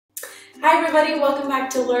Hi everybody, welcome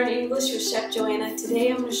back to Learn English with Chef Joanna.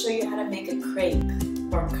 Today I'm going to show you how to make a crepe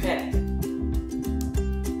or crepe.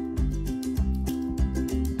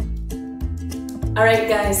 Alright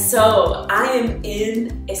guys, so I am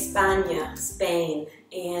in España, Spain,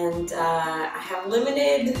 and I have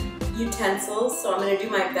limited utensils, so I'm going to do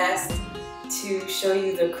my best to show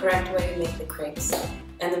you the correct way to make the crepes.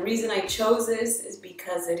 And the reason I chose this is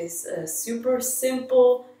because it is a super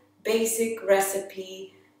simple, basic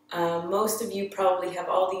recipe. Most of you probably have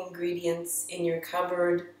all the ingredients in your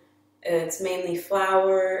cupboard. It's mainly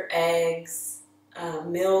flour, eggs,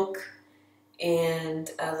 milk,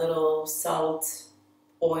 and a little salt,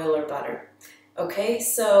 oil, or butter. Okay,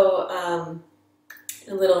 so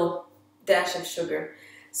a little dash of sugar.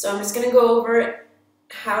 So I'm just going to go over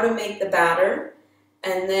how to make the batter,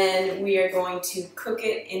 and then we are going to cook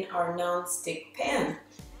it in our non-stick pan.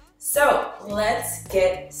 So let's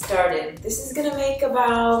get started. This is gonna make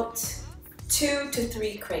about 2 to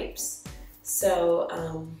 3 crepes.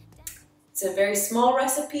 So it's a very small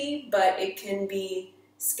recipe, but it can be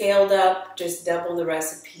scaled up, just double the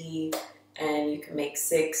recipe, and you can make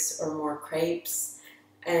 6 or more crepes.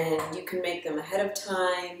 And you can make them ahead of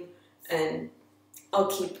time, and I'll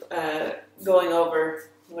keep going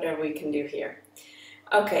over whatever we can do here.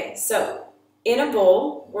 Okay, so in a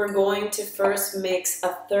bowl, we're going to first mix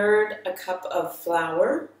 1/3 cup of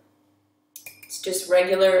flour. It's just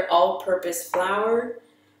regular all-purpose flour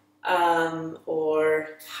or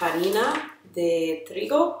harina de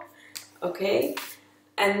trigo, okay?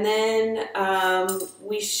 And then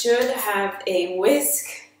we should have a whisk,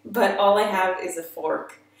 but all I have is a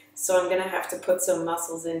fork. So I'm gonna have to put some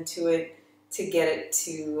muscles into it to get it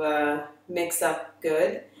to mix up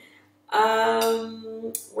good.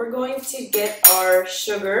 We're going to get our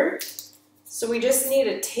sugar. So we just need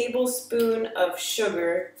a tablespoon of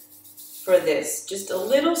sugar for this. Just a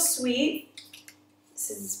little sweet. This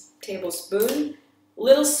is a tablespoon.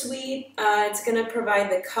 Little sweet. It's going to provide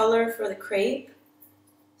the color for the crepe.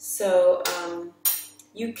 So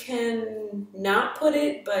you can not put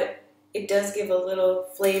it, but it does give a little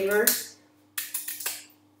flavor.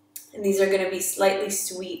 And these are going to be slightly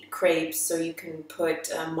sweet crepes, so you can put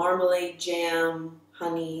marmalade, jam,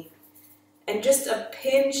 honey, and just a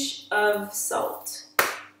pinch of salt.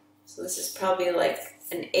 So this is probably like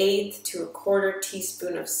 1/8 to 1/4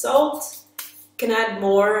 teaspoon of salt. You can add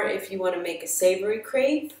more if you want to make a savory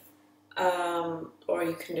crepe, or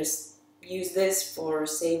you can just use this for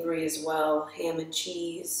savory as well, ham and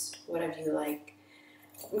cheese, whatever you like.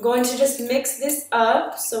 I'm going to just mix this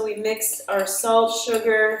up. So we mix our salt,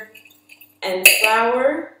 sugar, and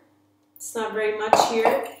flour. It's not very much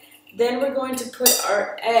here. Then we're going to put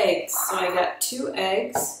our eggs. So I got 2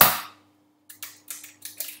 eggs.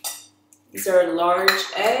 These are large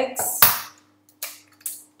eggs.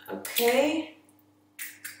 Okay.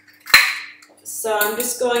 So I'm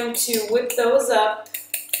just going to whip those up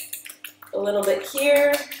a little bit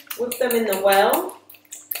here. Whip them in the well.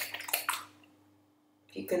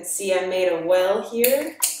 You can see I made a well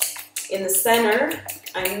here. In the center,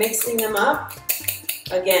 I'm mixing them up.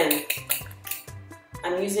 Again,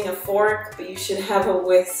 I'm using a fork, but you should have a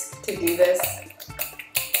whisk to do this.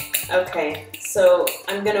 Okay, so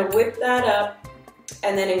I'm gonna whip that up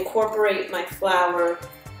and then incorporate my flour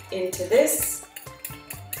into this.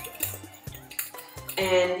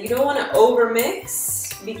 And you don't want to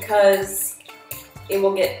overmix because it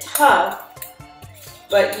will get tough,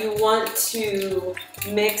 but you want to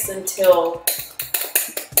mix until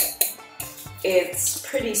it's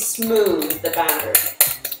pretty smooth, the batter.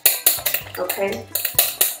 Okay?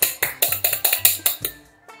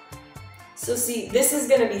 So see, this is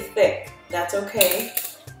going to be thick. That's okay.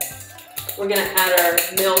 We're going to add our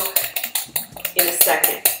milk in a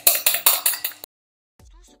second.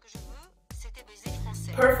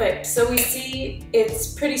 Perfect. So we see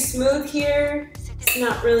it's pretty smooth here. It's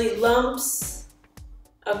not really lumps.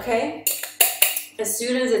 Okay? As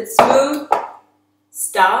soon as it's smooth,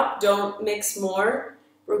 stop, don't mix more.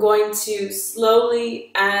 We're going to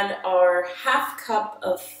slowly add our 1/2 cup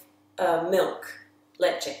of milk,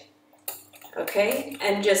 leche. Okay,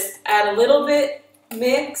 and just add a little bit,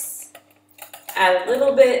 mix, add a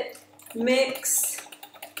little bit, mix,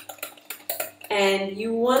 and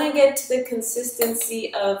you want to get to the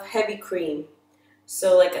consistency of heavy cream,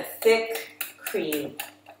 so like a thick cream.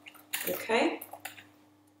 Okay.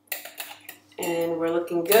 And we're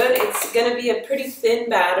looking good. It's going to be a pretty thin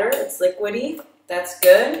batter. It's liquidy. That's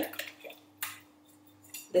good.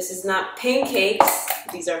 This is not pancakes.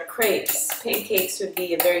 These are crepes. Pancakes would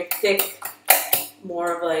be a very thick,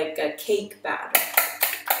 more of like a cake batter.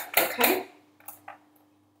 Okay?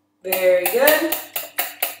 Very good.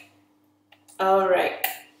 All right.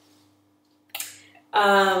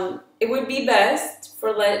 It would be best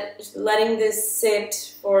for letting this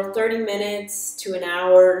sit for 30 minutes to an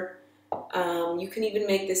hour. You can even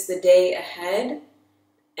make this the day ahead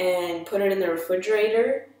and put it in the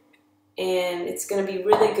refrigerator, and it's going to be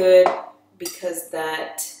really good because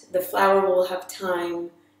the flour will have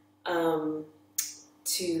time to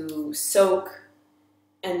soak,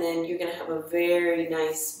 and then you're going to have a very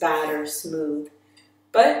nice batter, smooth.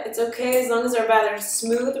 But it's okay as long as our batter is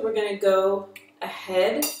smooth. We're going to go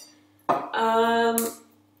ahead.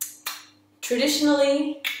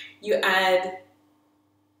 Traditionally, you add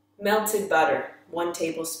melted butter, 1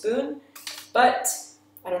 tablespoon, but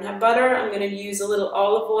I don't have butter. I'm going to use a little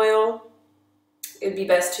olive oil. It would be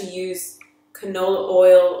best to use canola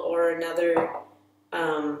oil or another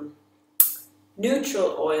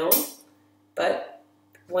neutral oil, but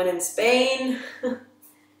when in Spain,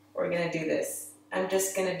 we're going to do this. I'm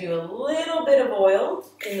just going to do a little bit of oil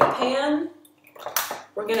in the pan.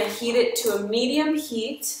 We're going to heat it to a medium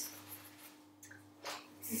heat.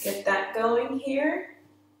 Get that going here.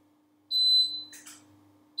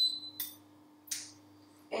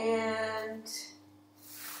 And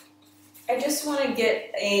I just want to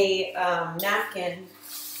get a napkin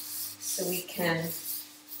so we can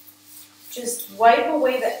just wipe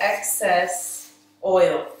away the excess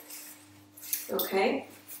oil. Okay?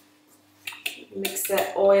 Mix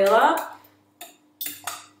that oil up.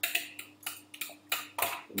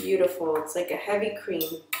 Beautiful. It's like a heavy cream.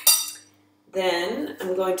 Then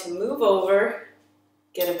I'm going to move over,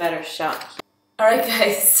 get a better shot. Alright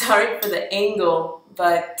guys, sorry for the angle,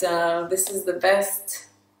 but this is the best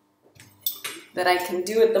that I can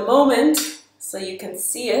do at the moment, so you can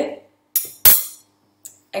see it.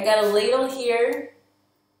 I got a ladle here.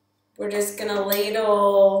 We're just gonna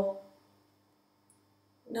ladle,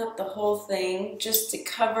 not the whole thing, just to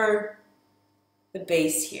cover the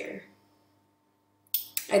base here.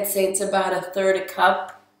 I'd say it's about 1/3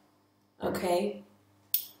 cup, okay?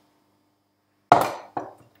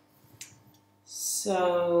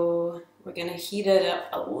 So we're gonna heat it up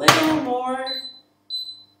a little more.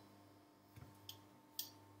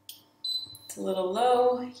 It's a little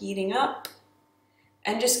low, heating up.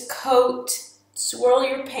 And just swirl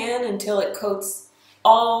your pan until it coats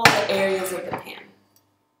all the areas of the pan.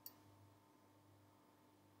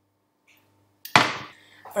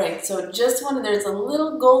 Alright, so just when there's a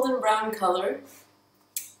little golden brown color,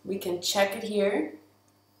 we can check it here.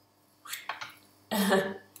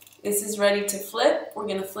 This is ready to flip. We're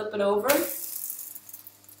going to flip it over.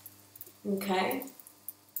 Okay.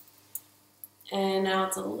 And now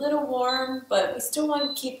it's a little warm, but we still want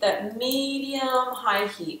to keep that medium-high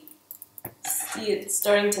heat. See, it's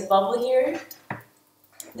starting to bubble here.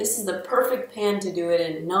 This is the perfect pan to do it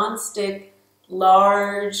in. Non-stick,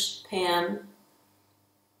 large pan.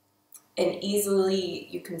 And easily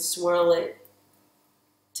you can swirl it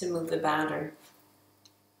to move the batter.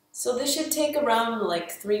 So this should take around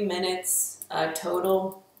like 3 minutes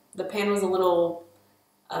total. The pan was a little,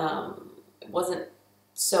 it wasn't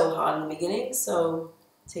so hot in the beginning, so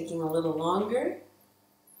taking a little longer.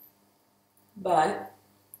 But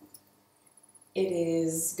it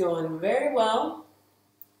is going very well.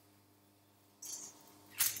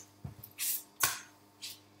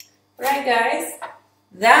 Alright guys,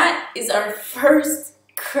 that is our first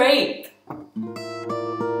crepe.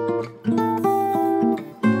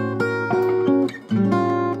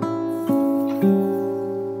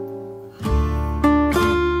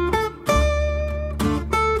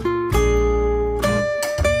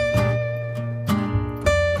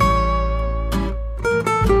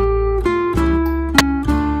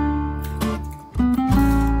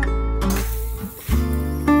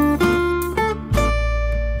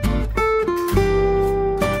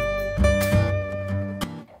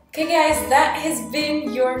 Okay guys, that has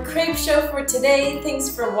been your crepe show for today.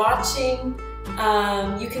 Thanks for watching.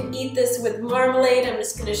 You can eat this with marmalade. I'm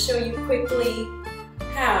just going to show you quickly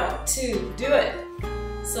how to do it.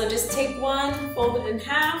 So just take one, fold it in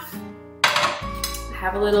half. I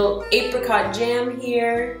have a little apricot jam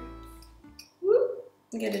here. Whoop.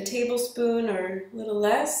 Get a tablespoon or a little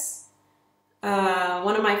less.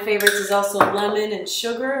 One of my favorites is also lemon and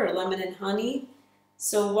sugar, or lemon and honey.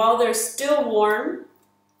 So while they're still warm,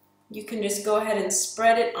 you can just go ahead and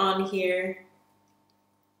spread it on here,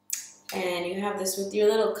 and you have this with your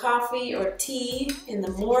little coffee or tea in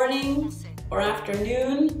the morning or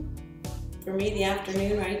afternoon. For me, the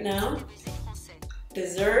afternoon right now.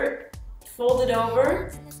 Dessert, fold it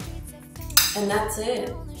over, and that's it.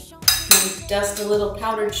 You can dust a little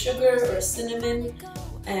powdered sugar or cinnamon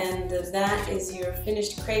And that is your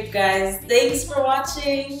finished crepe, guys. Thanks for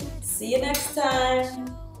watching. See you next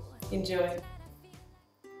time. Enjoy.